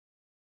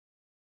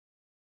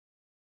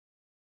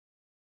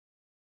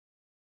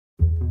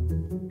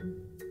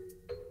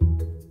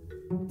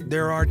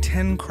There are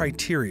 10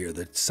 criteria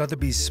that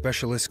Sotheby's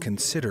specialists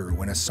consider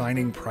when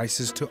assigning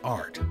prices to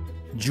art,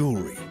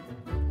 jewelry,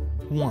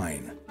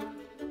 wine,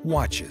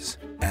 watches,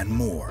 and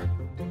more.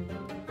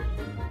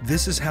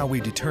 This is how we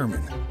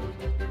determine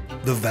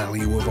the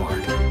value of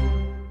art.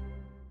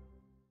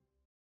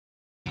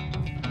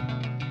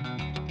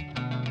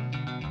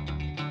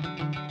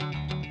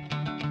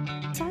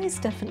 Size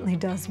definitely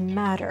does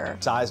matter.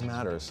 Size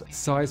matters.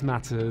 Size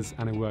matters,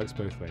 and it works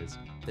both ways.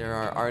 There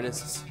are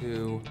artists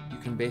who you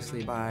can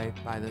basically buy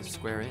by the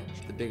square inch.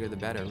 The bigger the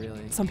better,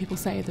 really. Some people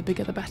say the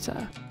bigger the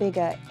better.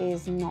 Bigger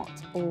is not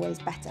always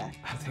better.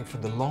 I think for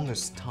the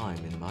longest time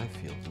in my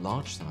field,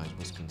 large size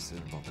was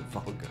considered rather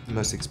vulgar. The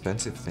most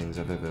expensive things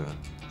I've ever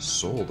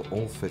sold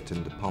all fit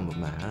in the palm of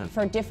my hand.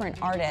 For different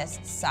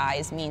artists,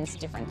 size means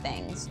different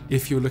things.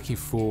 If you're looking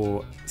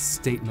for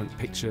statement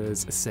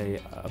pictures, say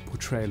a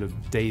portrayal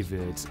of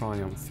David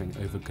triumphing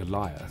over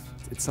Goliath,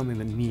 it's something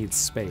that needs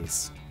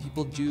space.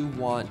 People do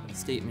want a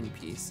statement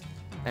piece,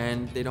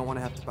 and they don't want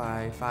to have to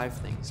buy 5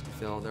 things to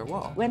fill their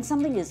wall. When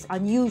something is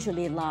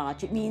unusually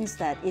large, it means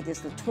that it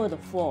is the tour de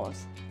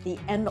force, the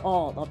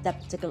end-all of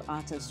that particular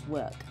artist's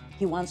work.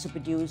 He wants to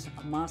produce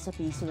a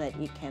masterpiece so that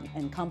it can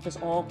encompass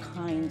all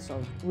kinds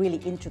of really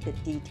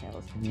intricate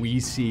details.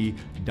 We see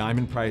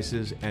diamond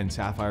prices and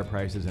sapphire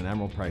prices and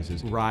emerald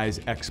prices rise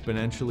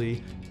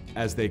exponentially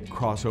as they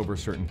cross over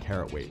certain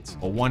carat weights.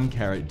 A 1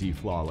 carat D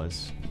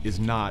flawless is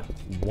not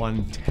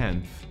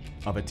 1/10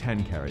 of a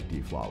 10 carat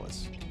D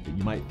flawless.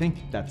 You might think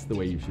that's the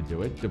way you should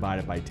do it, divide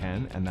it by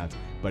 10,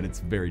 but it's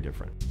very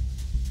different.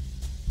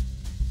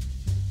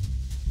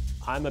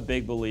 I'm a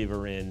big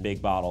believer in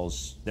big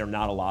bottles. There are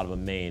not a lot of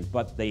them made,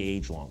 but they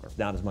age longer.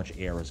 Not as much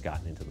air has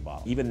gotten into the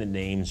bottle. Even the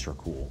names are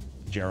cool.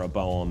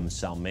 Jeroboam,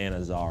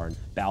 Salmanazar,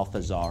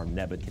 Balthazar,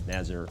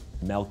 Nebuchadnezzar,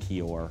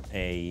 Melchior.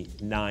 A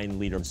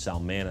 9-liter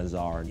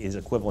Salmanazar is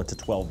equivalent to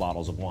 12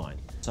 bottles of wine.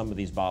 Some of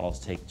these bottles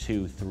take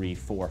 2, 3,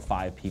 4,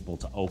 5 people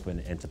to open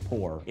and to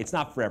pour. It's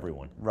not for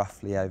everyone.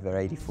 Roughly over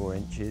 84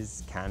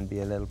 inches can be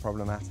a little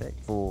problematic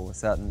for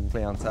certain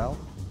clientele.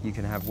 You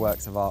can have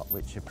works of art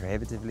which are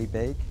prohibitively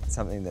big,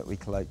 something that we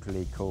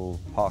colloquially call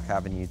Park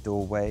Avenue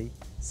doorway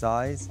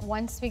size.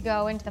 Once we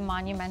go into the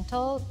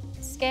monumental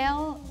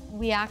scale,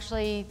 we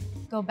actually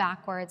go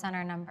backwards on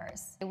our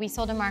numbers. We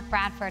sold to Mark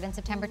Bradford in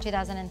September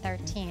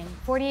 2013,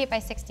 48 by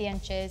 60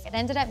 inches. It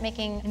ended up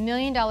making $1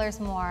 million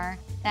more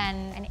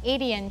than an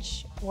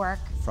 80-inch work.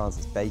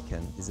 Francis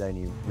Bacon is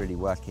only really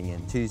working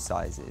in 2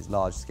 sizes,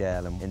 large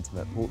scale and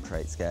intimate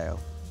portrait scale.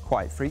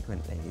 Quite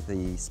frequently,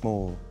 the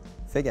small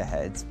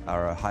figureheads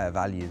are a higher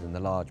value than the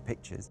large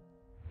pictures.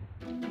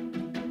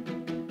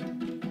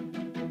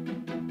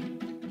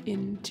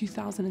 In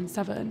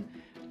 2007,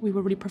 we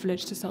were really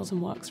privileged to sell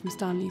some works from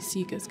Stanley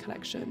Seeger's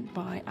collection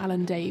by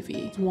Alan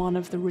Davey, one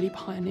of the really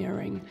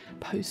pioneering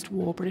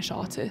post-war British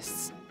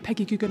artists.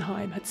 Peggy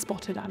Guggenheim had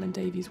spotted Alan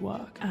Davies'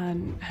 work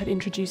and had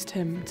introduced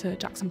him to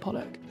Jackson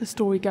Pollock. The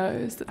story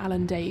goes that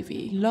Alan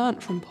Davey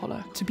learnt from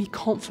Pollock to be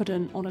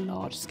confident on a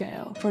large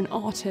scale. For an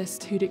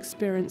artist who'd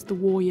experienced the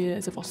war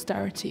years of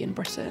austerity in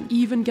Britain,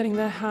 even getting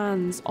their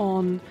hands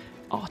on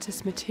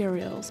artist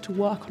materials to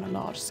work on a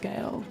large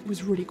scale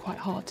was really quite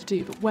hard to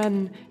do. But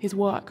when his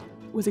work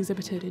was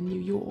exhibited in New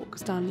York,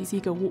 Stanley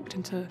Seeger walked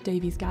into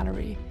Davies'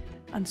 gallery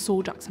and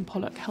saw Jackson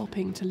Pollock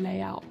helping to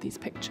lay out these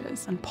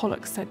pictures. And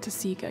Pollock said to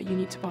Seeger, "You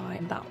need to buy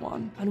that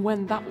one." And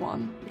when that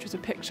one, which was a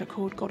picture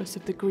called Goddess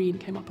of the Green,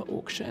 came up at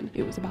auction,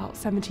 it was about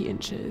 70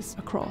 inches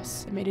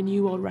across. It made a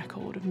new world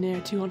record of near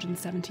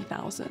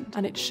 270,000.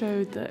 And it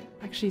showed that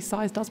actually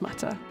size does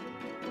matter.